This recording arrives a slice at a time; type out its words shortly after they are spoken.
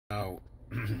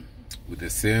With the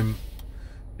same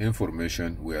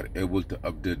information, we are able to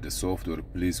update the software.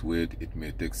 Please wait, it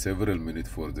may take several minutes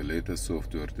for the latest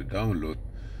software to download.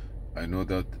 I know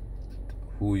that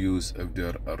who use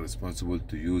FDR are responsible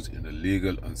to use in a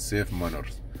legal and safe manner.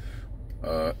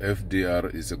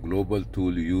 FDR is a global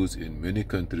tool used in many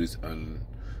countries and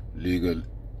legal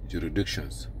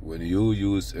jurisdictions. When you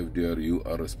use FDR, you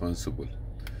are responsible.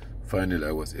 Finally,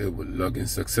 I was able to log in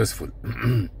successful.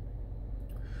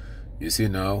 You see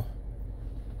now,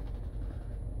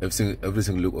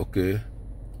 everything look okay.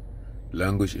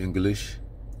 Language English,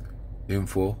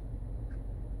 info,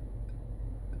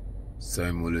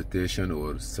 simulation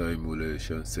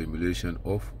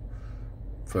of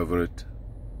favorite.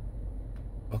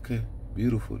 Okay,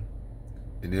 beautiful.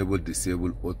 Enable,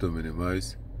 disable, auto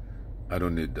minimize. I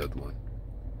don't need that one.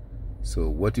 So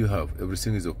what you have,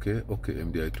 everything is okay. Okay,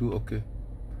 MDI2, okay.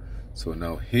 So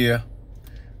now here,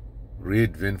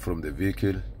 read VIN from the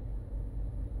vehicle.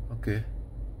 Okay.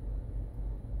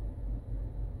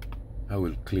 I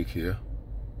will click here.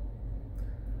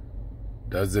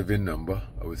 That's the VIN number.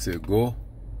 I will say go.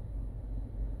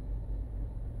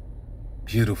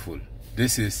 Beautiful.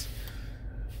 This is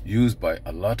used by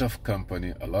a lot of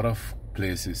company, a lot of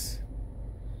places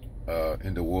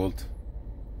in the world,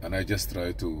 and I just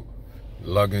try to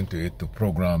log into it to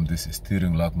program this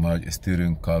steering lock match,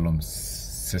 steering column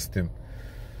system.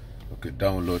 Okay,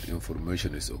 download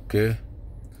information is okay.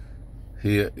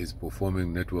 Here is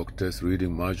performing network test,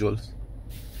 reading modules.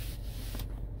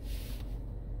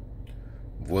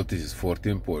 Voltage is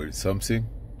 14 point something.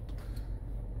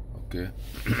 Okay,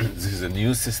 this is a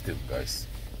new system, guys.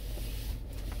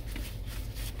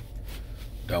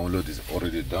 Download is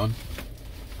already done.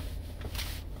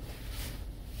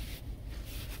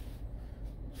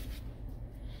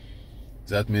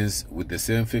 That means with the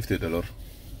same $50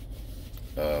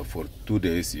 for 2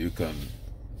 days, you can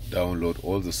download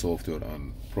all the software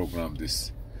and program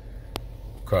this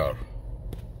car.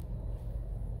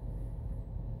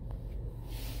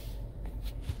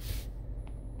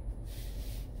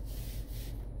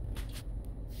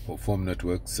 Perform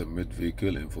network, submit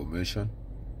vehicle information.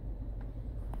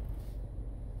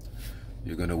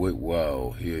 You're gonna wait.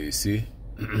 Wow, here you see.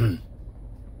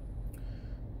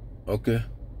 Okay,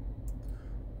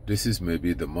 this is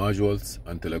maybe the modules.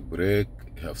 Anti-lock brake,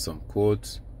 you have some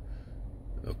codes.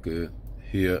 Okay,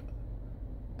 here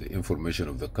the information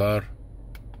of the car.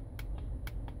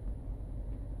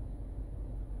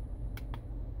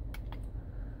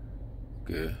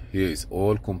 Okay, here is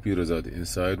all computers are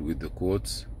inside with the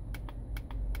codes.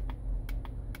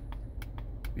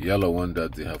 Yellow one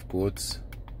that they have codes.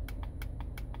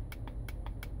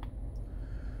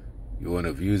 You want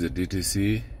to view the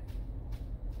DTC.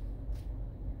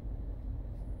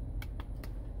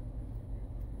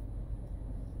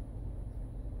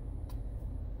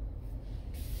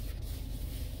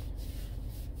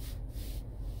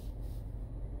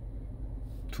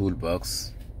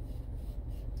 Toolbox.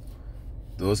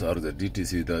 Those are the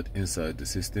DTC that inside the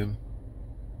system.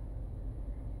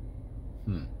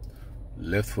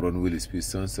 Left front wheel speed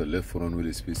sensor, left front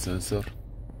wheel speed sensor.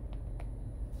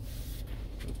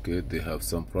 Okay, they have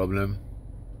some problem.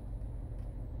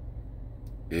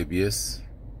 ABS.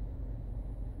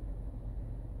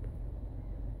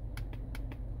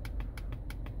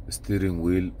 Steering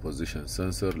wheel position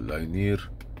sensor, linear,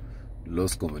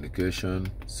 lost communication,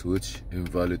 switch,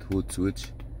 invalid hood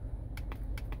switch.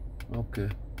 Okay,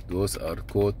 those are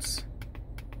codes.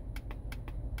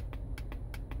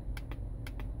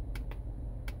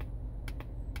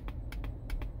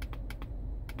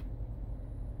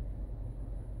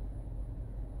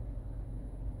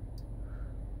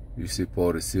 You see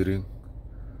power steering.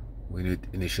 We need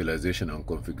initialization and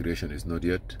configuration is not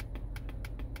yet.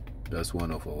 That's one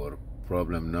of our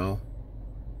problem now.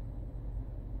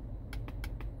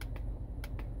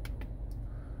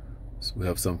 So we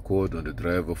have some code on the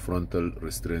driver frontal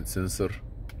restraint sensor.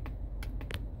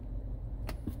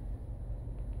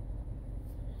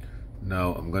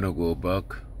 Now I'm gonna go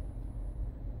back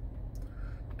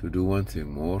to do one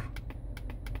thing more.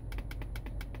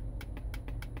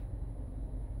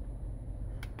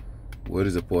 Where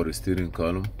is the power steering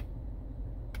column?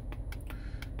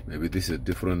 Maybe this is a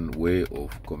different way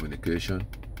of communication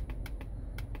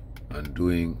and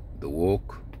doing the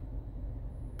work.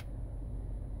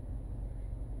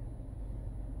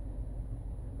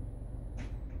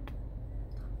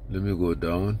 Let me go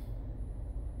down.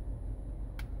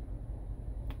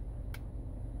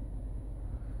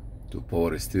 To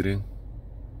power steering.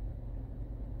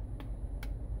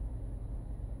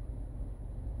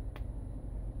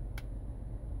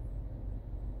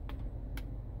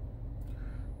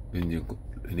 engine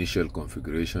initial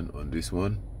configuration on this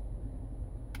one.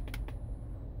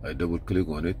 I double click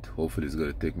on it. Hopefully it's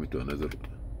going to take me to another.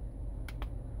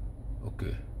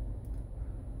 Okay,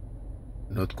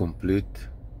 not complete.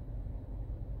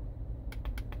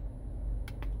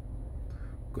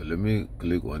 Okay, let me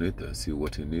click on it and see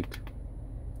what you need.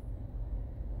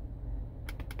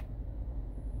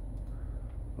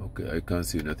 Okay, I can't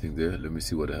see nothing there. Let me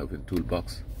see what I have in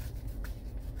Toolbox.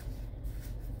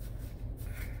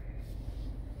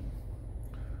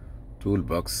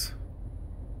 Toolbox.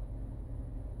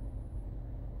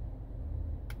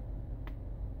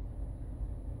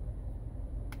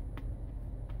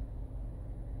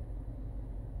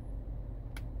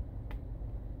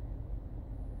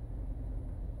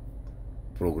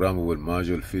 Programmable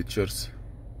module features.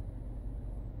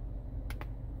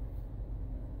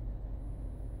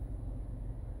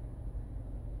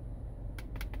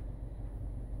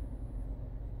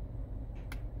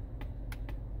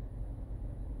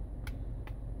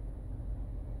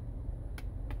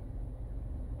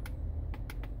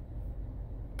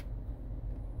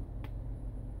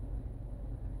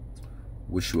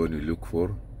 Which one you look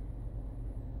for?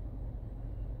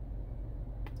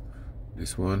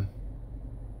 This one.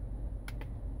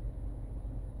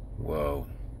 Wow.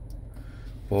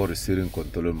 Power steering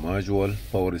controller module,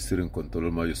 power steering controller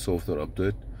module software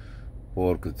update,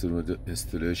 power controller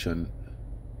installation,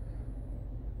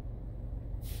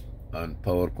 and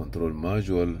power control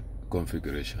module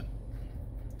configuration.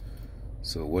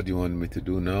 So what do you want me to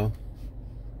do now?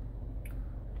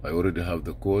 I already have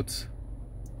the codes.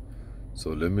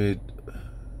 So let me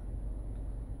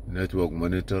network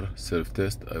monitor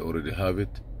self-test. I already have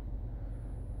it.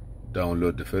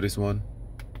 Download the first one.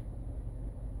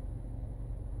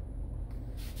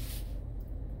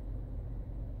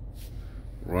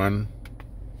 Run.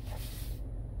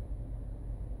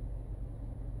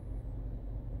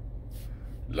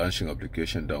 Launching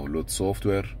application, download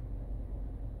software.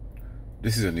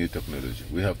 This is a new technology.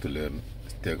 We have to learn,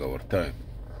 take our time.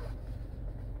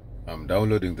 I'm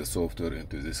downloading the software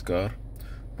into this car.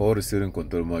 Power steering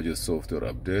control module software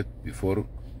update. Before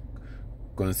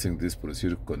commencing this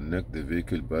procedure, connect the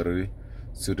vehicle battery.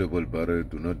 Suitable battery.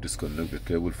 Do not disconnect the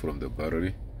cable from the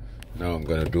battery. Now I'm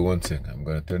gonna do one thing. I'm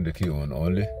gonna turn the key on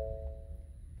only.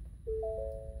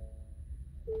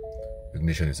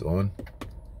 Ignition is on.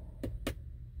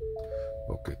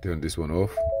 Okay, turn this one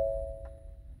off.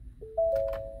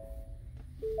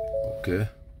 Okay,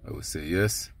 I will say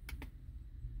yes.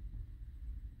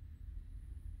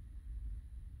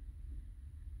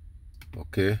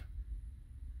 Okay,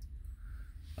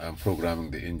 I'm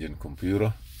programming the engine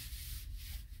computer.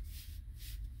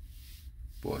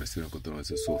 Power steering control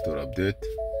is a software update.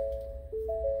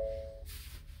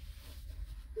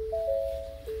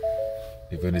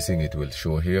 If anything, it will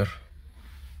show here.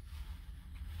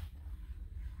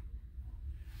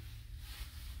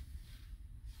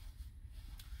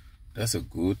 That's a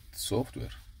good software.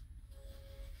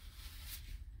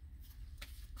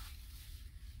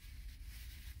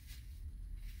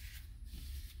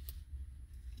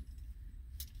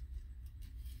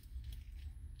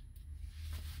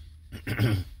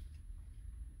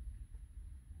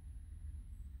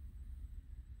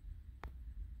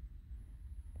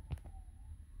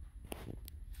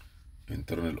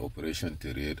 Internal operation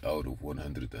 38 out of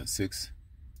 106.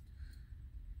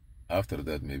 After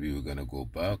that, maybe we're gonna go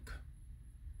back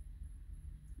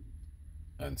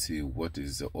and see what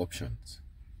is the options.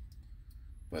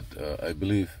 But I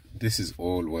believe this is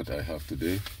all what I have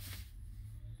today.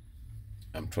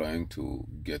 I'm trying to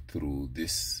get through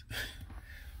this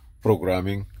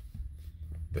programming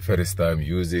the first time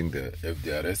using the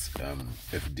FDRS,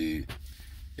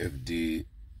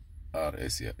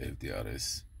 FDRS, yeah,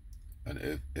 FDRS, and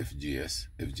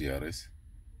FGRS.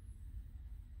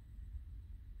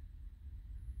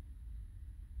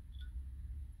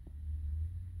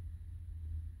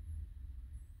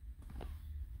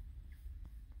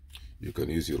 You can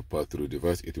use your pass-through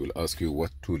device. It will ask you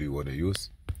what tool you want to use.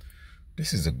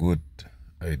 This is a good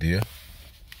idea.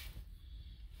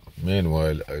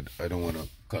 Meanwhile, I don't want to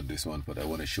cut this one, but I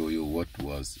want to show you what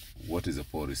is a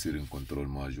power steering control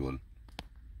module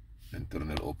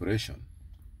internal operation.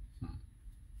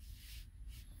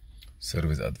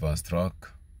 Service advanced track.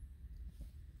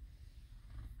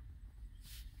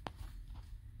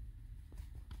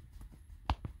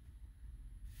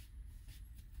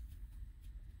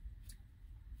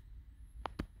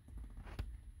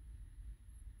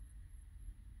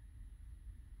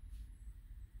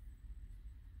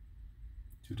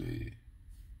 Today,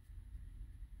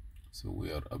 so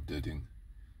we are updating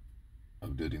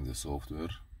the software.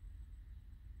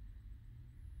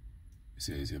 It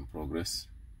says in progress.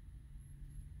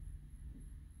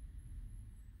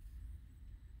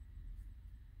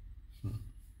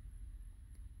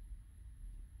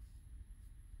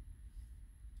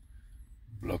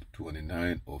 Block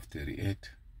 29 of 38.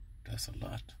 That's a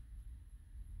lot.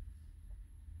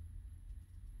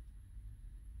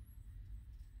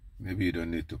 Maybe you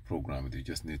don't need to program it, you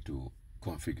just need to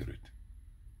configure it.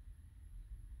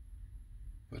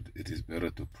 But it is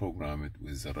better to program it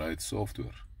with the right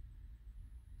software.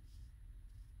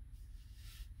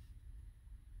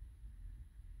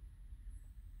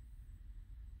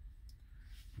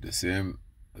 The same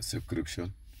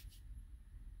subscription.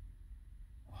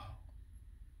 Wow.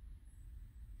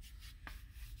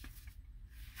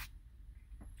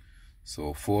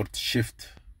 So fourth shift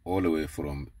all the way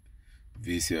from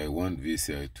VCI 1,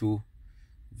 VCI 2,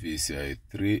 VCI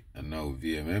 3, and now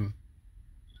VMM.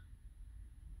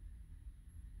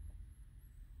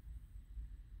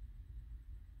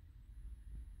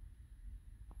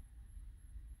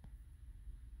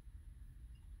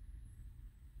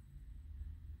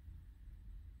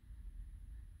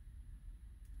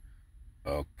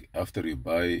 Okay. After you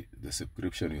buy the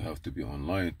subscription, you have to be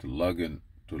online to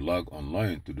log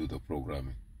online to do the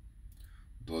programming.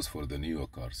 Those for the newer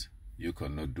cars. You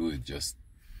cannot do it just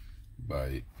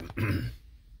by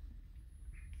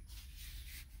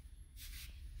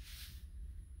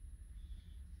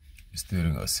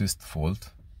steering assist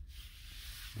fault.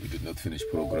 We did not finish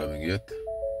programming yet.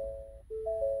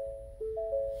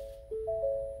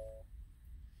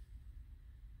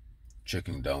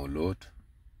 Checking download.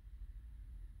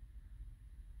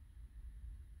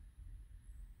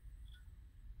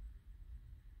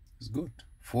 It's good.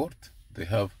 Ford, they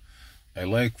have, I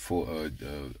like for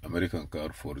American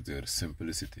car for their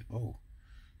simplicity. Oh,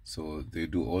 so they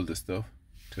do all the stuff.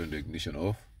 Turn the ignition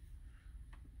off.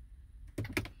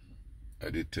 I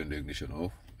did turn the ignition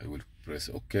off. I will press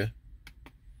OK.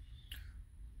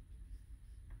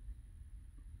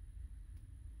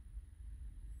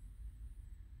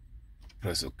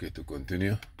 Press OK to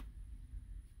continue.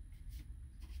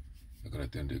 I'm gonna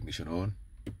turn the ignition on.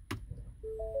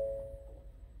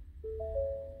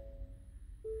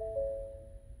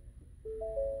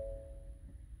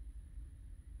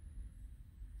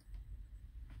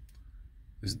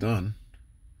 It's done.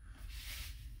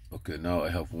 Okay, now I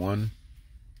have one.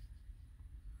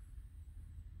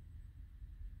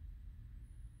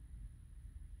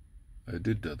 I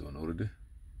did that one already.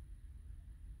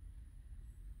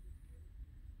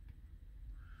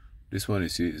 This one you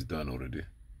see is done already.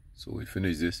 So we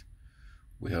finish this.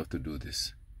 We have to do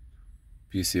this.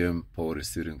 PCM power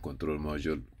steering control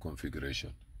module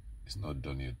configuration. It's not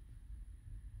done yet.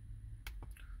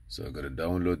 So I gotta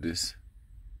download this.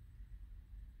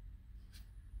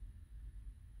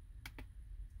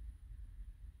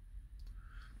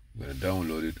 I'm gonna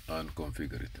download it and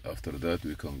configure it. After that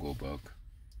we can go back.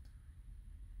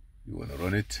 You wanna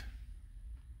run it.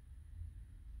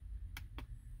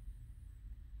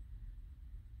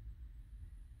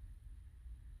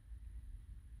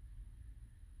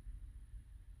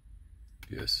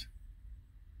 Yes.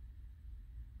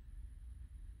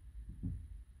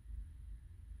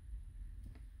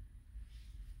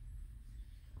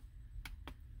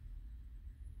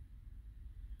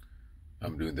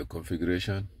 I'm doing the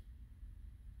configuration.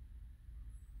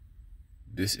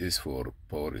 This is for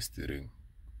power steering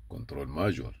control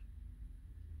module.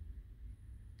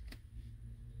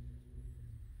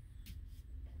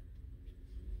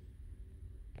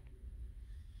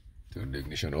 Turn the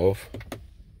ignition off.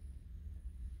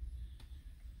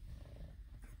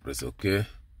 Press OK.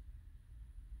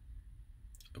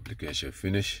 Application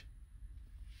finish.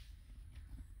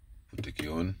 Put the key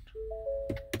on.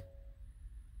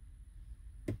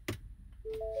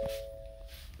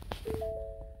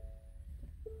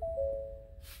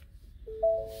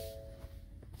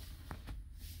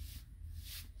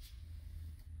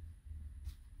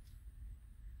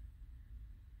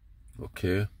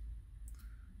 Okay,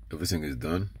 everything is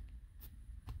done.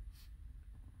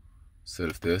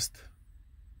 Self-test.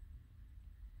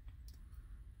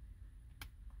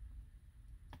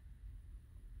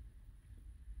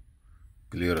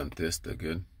 Clear and test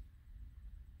again.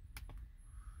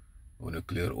 I want to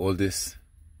clear all this.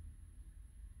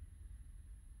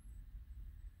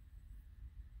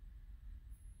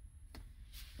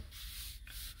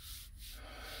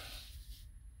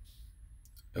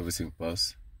 Everything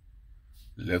pass.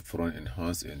 Left front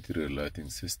enhanced interior lighting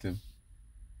system.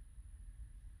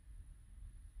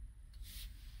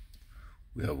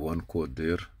 We have one code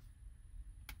there.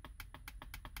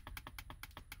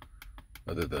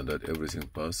 Other than that, everything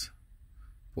pass.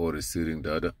 Power steering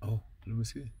data. Oh, let me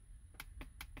see.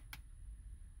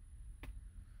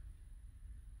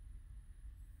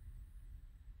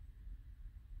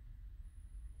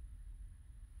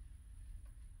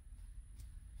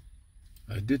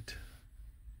 I did.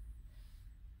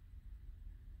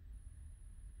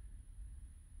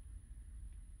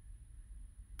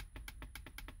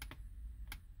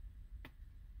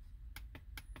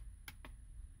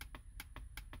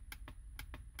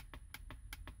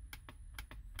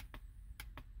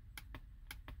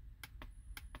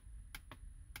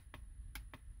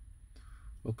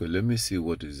 Okay, let me see,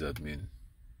 what does that mean?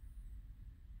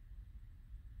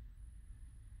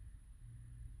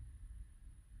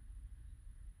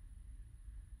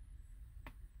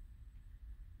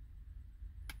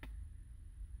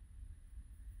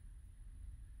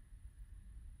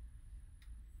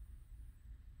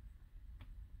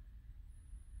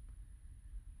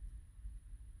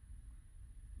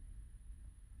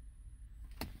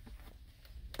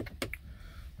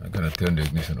 I'm gonna turn the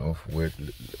ignition off, wait,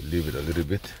 leave it a little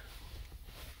bit,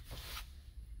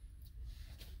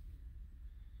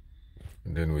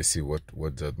 and then we see what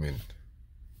that means.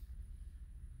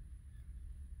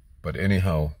 But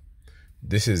anyhow,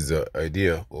 this is the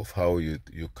idea of how you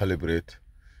calibrate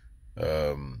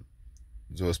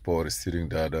those power steering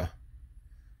data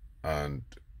and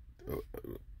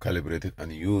calibrate it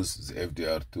and use the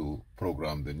FDR to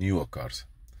program the newer cars.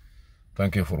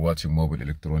 Thank you for watching Mobile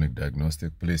Electronic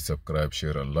Diagnostic. Please subscribe,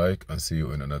 share, and like, and see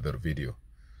you in another video.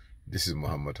 This is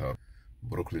Muhammad Har,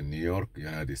 Brooklyn, New York,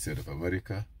 United States of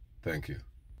America. Thank you.